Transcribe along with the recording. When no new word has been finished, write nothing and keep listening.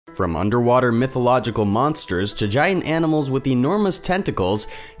From underwater mythological monsters to giant animals with enormous tentacles,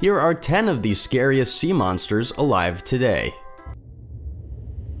 here are 10 of the scariest sea monsters alive today.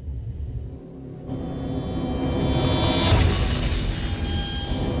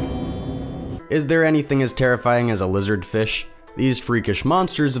 Is there anything as terrifying as a lizardfish? These freakish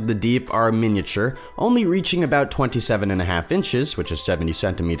monsters of the deep are miniature, only reaching about 27.5 inches, which is 70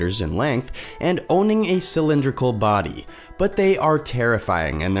 centimeters in length, and owning a cylindrical body. But they are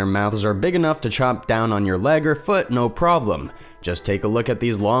terrifying, and their mouths are big enough to chomp down on your leg or foot no problem. Just take a look at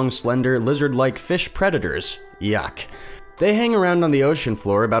these long, slender, lizard-like fish predators. Yuck. They hang around on the ocean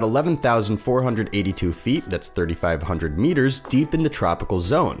floor about 11,482 feet, that's 3,500 meters, deep in the tropical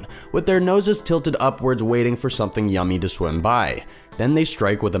zone, with their noses tilted upwards waiting for something yummy to swim by. Then they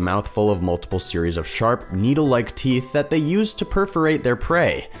strike with a mouthful of multiple series of sharp, needle-like teeth that they use to perforate their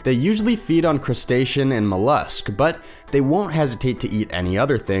prey. They usually feed on crustacean and mollusk, but they won't hesitate to eat any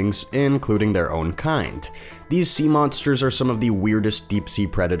other things, including their own kind. These sea monsters are some of the weirdest deep-sea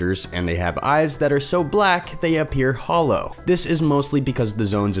predators, and they have eyes that are so black they appear hollow. This is mostly because the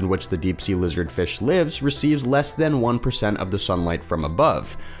zones in which the deep-sea lizardfish lives receives less than 1% of the sunlight from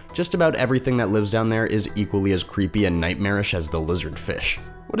above. Just about everything that lives down there is equally as creepy and nightmarish as the lizardfish.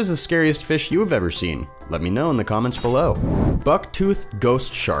 What is the scariest fish you have ever seen? Let me know in the comments below. Bucktoothed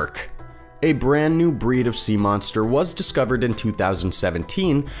ghost shark. A brand new breed of sea monster was discovered in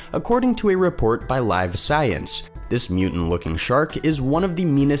 2017, according to a report by Live Science. This mutant-looking shark is one of the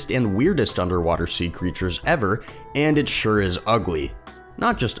meanest and weirdest underwater sea creatures ever, and it sure is ugly.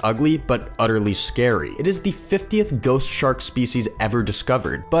 Not just ugly, but utterly scary. It is the 50th ghost shark species ever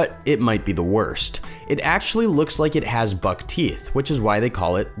discovered, but it might be the worst. It actually looks like it has buck teeth, which is why they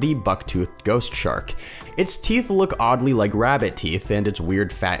call it the buck-toothed ghost shark. Its teeth look oddly like rabbit teeth, and its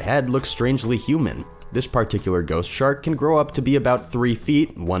weird fat head looks strangely human. This particular ghost shark can grow up to be about 3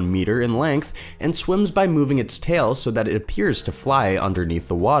 feet, 1 meter in length, and swims by moving its tail so that it appears to fly underneath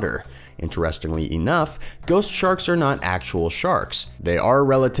the water. Interestingly enough, ghost sharks are not actual sharks. They are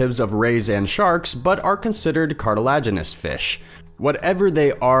relatives of rays and sharks, but are considered cartilaginous fish. Whatever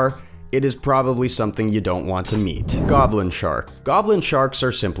they are, it is probably something you don't want to meet. Goblin shark. Goblin sharks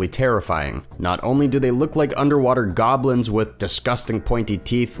are simply terrifying. Not only do they look like underwater goblins with disgusting pointy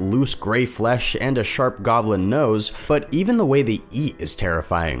teeth, loose gray flesh, and a sharp goblin nose, but even the way they eat is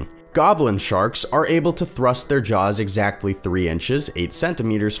terrifying. Goblin sharks are able to thrust their jaws exactly 3 inches, 8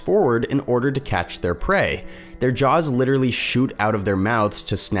 centimeters forward in order to catch their prey. Their jaws literally shoot out of their mouths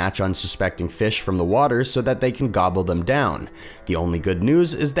to snatch unsuspecting fish from the water so that they can gobble them down. The only good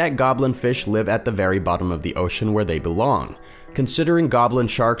news is that goblin fish live at the very bottom of the ocean where they belong. Considering goblin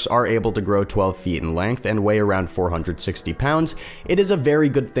sharks are able to grow 12 feet in length and weigh around 460 pounds, it is a very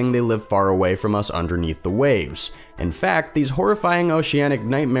good thing they live far away from us underneath the waves. In fact, these horrifying oceanic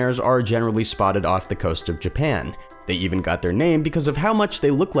nightmares are generally spotted off the coast of Japan. They even got their name because of how much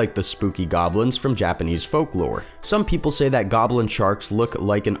they look like the spooky goblins from Japanese folklore. Some people say that goblin sharks look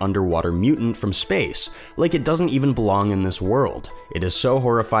like an underwater mutant from space, like it doesn't even belong in this world. It is so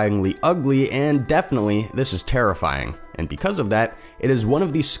horrifyingly ugly, and definitely this is terrifying. And because of that, it is one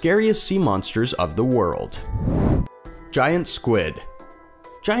of the scariest sea monsters of the world. Giant squid.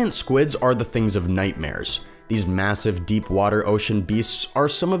 Giant squids are the things of nightmares. These massive deep water ocean beasts are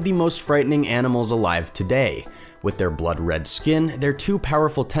some of the most frightening animals alive today. With their blood-red skin, their 2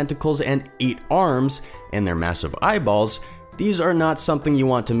 powerful tentacles and 8 arms, and their massive eyeballs, these are not something you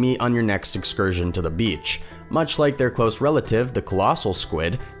want to meet on your next excursion to the beach. Much like their close relative, the colossal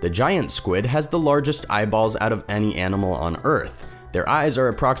squid, the giant squid has the largest eyeballs out of any animal on Earth. Their eyes are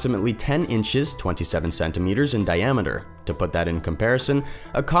approximately 10 inches, 27 centimeters in diameter. To put that in comparison,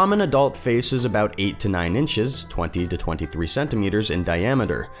 a common adult face is about 8 to 9 inches, 20 to 23 centimeters in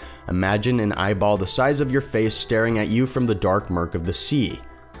diameter. Imagine an eyeball the size of your face staring at you from the dark murk of the sea.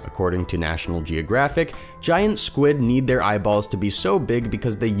 According to National Geographic, giant squid need their eyeballs to be so big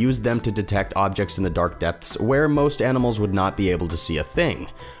because they use them to detect objects in the dark depths where most animals would not be able to see a thing.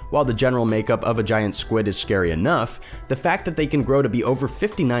 While the general makeup of a giant squid is scary enough, the fact that they can grow to be over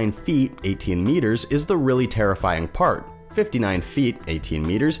 59 feet, 18 meters, is the really terrifying part. 59 feet, 18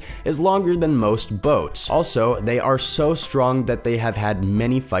 meters, is longer than most boats. Also, they are so strong that they have had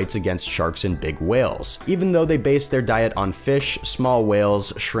many fights against sharks and big whales. Even though they base their diet on fish, small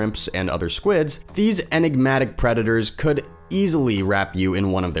whales, shrimps, and other squids, these enigmatic predators could easily wrap you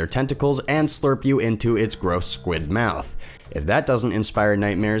in one of their tentacles and slurp you into its gross squid mouth. If that doesn't inspire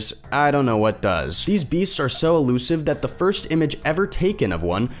nightmares, I don't know what does. These beasts are so elusive that the first image ever taken of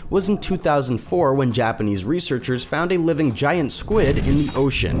one was in 2004 when Japanese researchers found a living giant squid in the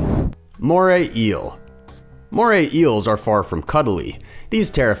ocean. Moray eel. Moray eels are far from cuddly. These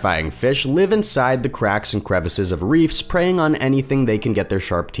terrifying fish live inside the cracks and crevices of reefs, preying on anything they can get their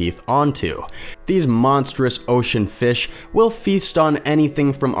sharp teeth onto. These monstrous ocean fish will feast on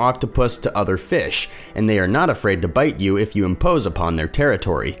anything from octopus to other fish, and they are not afraid to bite you if you impose upon their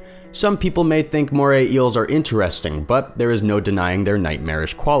territory. Some people may think moray eels are interesting, but there is no denying their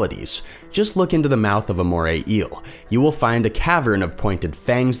nightmarish qualities. Just look into the mouth of a moray eel. You will find a cavern of pointed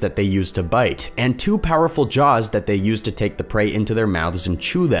fangs that they use to bite, and two powerful jaws that they use to take the prey into their mouths and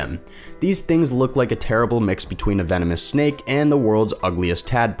chew them. These things look like a terrible mix between a venomous snake and the world's ugliest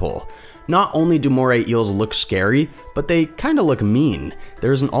tadpole. Not only do moray eels look scary, but they kinda look mean.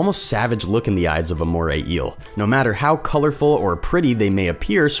 There is an almost savage look in the eyes of a moray eel. No matter how colorful or pretty they may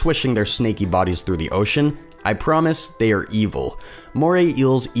appear swishing their snaky bodies through the ocean, I promise they are evil. Moray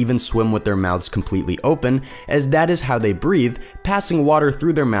eels even swim with their mouths completely open, as that is how they breathe, passing water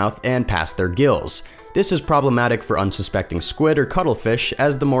through their mouth and past their gills. This is problematic for unsuspecting squid or cuttlefish,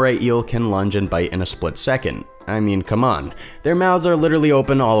 as the moray eel can lunge and bite in a split second. I mean, come on. Their mouths are literally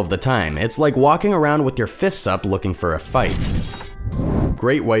open all of the time. It's like walking around with your fists up looking for a fight.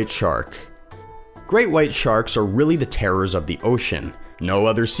 Great white shark. Great white sharks are really the terrors of the ocean. No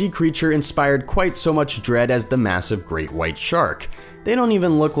other sea creature inspired quite so much dread as the massive great white shark. They don't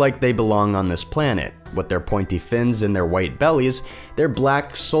even look like they belong on this planet. With their pointy fins and their white bellies, their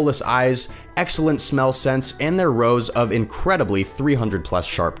black, soulless eyes, excellent smell sense, and their rows of incredibly 300+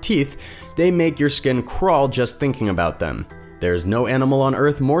 sharp teeth, they make your skin crawl just thinking about them. There's no animal on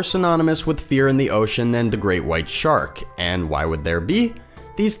Earth more synonymous with fear in the ocean than the great white shark. And why would there be?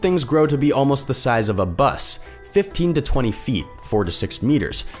 These things grow to be almost the size of a bus, 15 to 20 feet, 4 to 6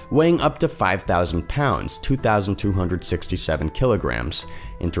 meters, weighing up to 5,000 pounds, 2,267 kilograms.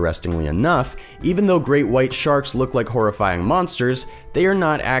 Interestingly enough, even though great white sharks look like horrifying monsters, they are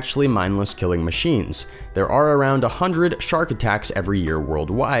not actually mindless killing machines. There are around 100 shark attacks every year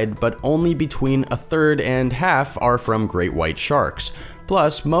worldwide, but only between a third and half are from great white sharks.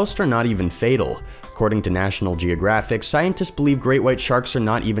 Plus, most are not even fatal. According to National Geographic, scientists believe great white sharks are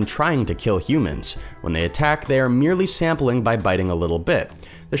not even trying to kill humans. When they attack, they are merely sampling by biting a little bit.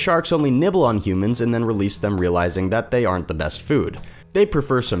 The sharks only nibble on humans and then release them, realizing that they aren't the best food. They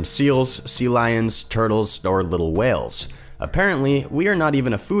prefer some seals, sea lions, turtles, or little whales. Apparently, we are not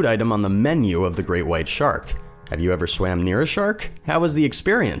even a food item on the menu of the great white shark. Have you ever swam near a shark? How was the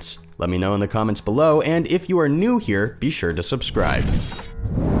experience? Let me know in the comments below, and if you are new here, be sure to subscribe.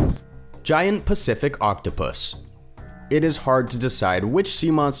 Giant Pacific octopus. It is hard to decide which sea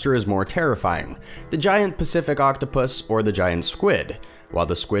monster is more terrifying, the giant Pacific octopus or the giant squid. While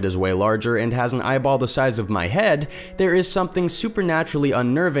the squid is way larger and has an eyeball the size of my head, there is something supernaturally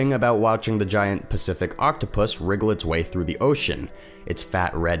unnerving about watching the giant Pacific octopus wriggle its way through the ocean. Its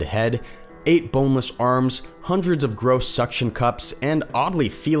fat red head, 8 boneless arms, hundreds of gross suction cups, and oddly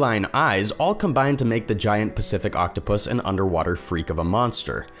feline eyes all combine to make the giant Pacific octopus an underwater freak of a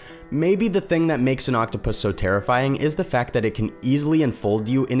monster. Maybe the thing that makes an octopus so terrifying is the fact that it can easily enfold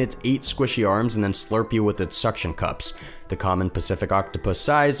you in its 8 squishy arms and then slurp you with its suction cups. The common Pacific octopus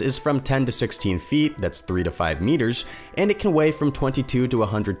size is from 10 to 16 feet, that's 3 to 5 meters, and it can weigh from 22 to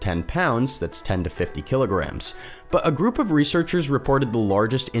 110 pounds, that's 10 to 50 kilograms. But a group of researchers reported the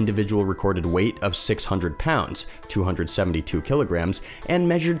largest individual recorded weight of 600 pounds, 272 kilograms, and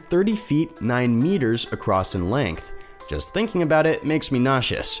measured 30 feet, 9 meters across in length. Just thinking about it makes me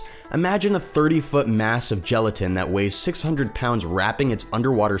nauseous. Imagine a 30-foot mass of gelatin that weighs 600 pounds wrapping its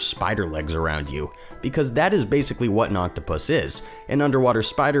underwater spider legs around you, because that is basically what an octopus is, an underwater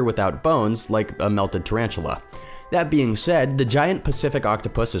spider without bones, like a melted tarantula. That being said, the giant Pacific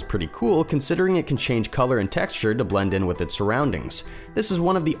octopus is pretty cool considering it can change color and texture to blend in with its surroundings. This is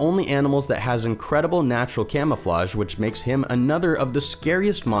one of the only animals that has incredible natural camouflage, which makes him another of the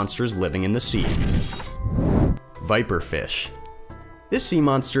scariest monsters living in the sea. Viperfish. This sea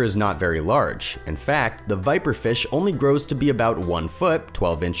monster is not very large. In fact, the viperfish only grows to be about 1 foot,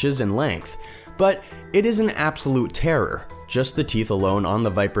 12 inches in length. But it is an absolute terror. Just the teeth alone on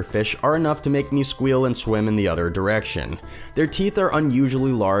the viperfish are enough to make me squeal and swim in the other direction. Their teeth are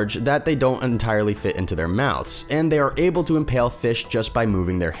unusually large that they don't entirely fit into their mouths, and they are able to impale fish just by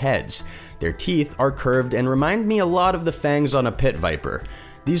moving their heads. Their teeth are curved and remind me a lot of the fangs on a pit viper.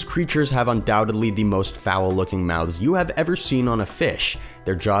 These creatures have undoubtedly the most foul-looking mouths you have ever seen on a fish.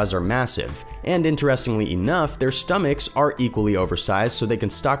 Their jaws are massive, and interestingly enough, their stomachs are equally oversized so they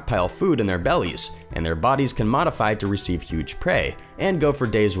can stockpile food in their bellies, and their bodies can modify to receive huge prey, and go for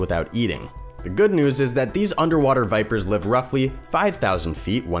days without eating. The good news is that these underwater vipers live roughly 5,000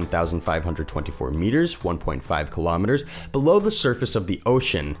 feet, 1,524 meters, 1.5 kilometers, below the surface of the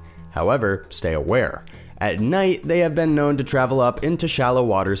ocean. However, stay aware. At night, they have been known to travel up into shallow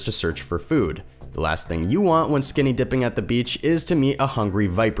waters to search for food. The last thing you want when skinny dipping at the beach is to meet a hungry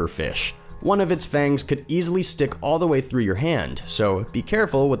viperfish. One of its fangs could easily stick all the way through your hand, so be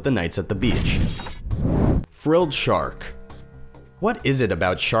careful with the nights at the beach. Frilled shark. What is it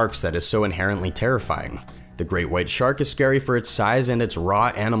about sharks that is so inherently terrifying? The great white shark is scary for its size and its raw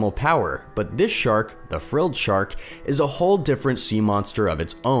animal power, but this shark, the frilled shark, is a whole different sea monster of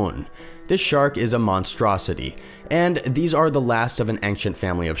its own. This shark is a monstrosity, and these are the last of an ancient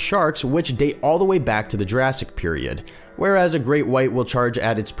family of sharks which date all the way back to the Jurassic period. Whereas a great white will charge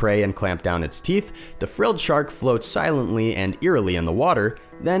at its prey and clamp down its teeth, the frilled shark floats silently and eerily in the water,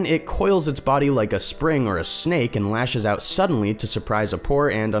 then it coils its body like a spring or a snake and lashes out suddenly to surprise a poor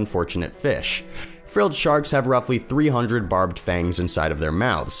and unfortunate fish. Frilled sharks have roughly 300 barbed fangs inside of their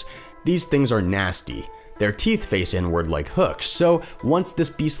mouths. These things are nasty. Their teeth face inward like hooks, so once this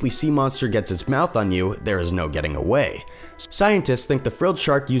beastly sea monster gets its mouth on you, there is no getting away. Scientists think the frilled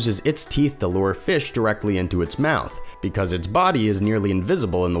shark uses its teeth to lure fish directly into its mouth, because its body is nearly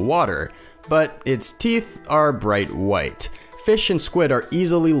invisible in the water, but its teeth are bright white. Fish and squid are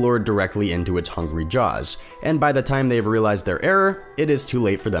easily lured directly into its hungry jaws, and by the time they've realized their error, it is too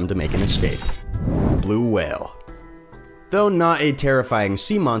late for them to make an escape. Blue whale. Though not a terrifying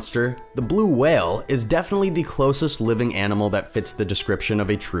sea monster, the blue whale is definitely the closest living animal that fits the description of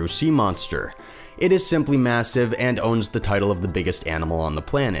a true sea monster. It is simply massive and owns the title of the biggest animal on the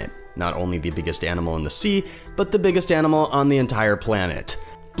planet. Not only the biggest animal in the sea, but the biggest animal on the entire planet.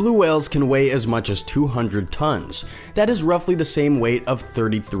 Blue whales can weigh as much as 200 tons. That is roughly the same weight of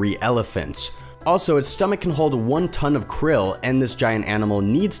 33 elephants. Also, its stomach can hold 1 ton of krill, and this giant animal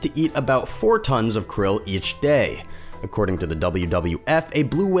needs to eat about 4 tons of krill each day. According to the WWF, a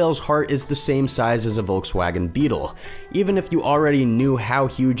blue whale's heart is the same size as a Volkswagen Beetle. Even if you already knew how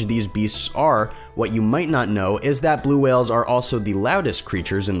huge these beasts are, what you might not know is that blue whales are also the loudest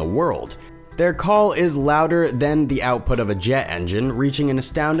creatures in the world. Their call is louder than the output of a jet engine, reaching an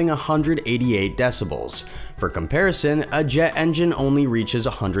astounding 188 decibels. For comparison, a jet engine only reaches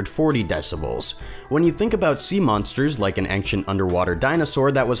 140 decibels. When you think about sea monsters like an ancient underwater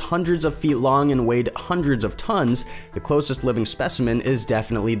dinosaur that was hundreds of feet long and weighed hundreds of tons, the closest living specimen is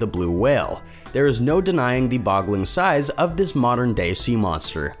definitely the blue whale. There is no denying the boggling size of this modern day sea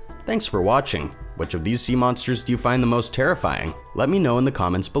monster. Thanks for watching. Which of these sea monsters do you find the most terrifying? Let me know in the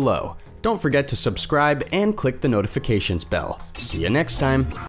comments below. Don't forget to subscribe and click the notifications bell. See you next time.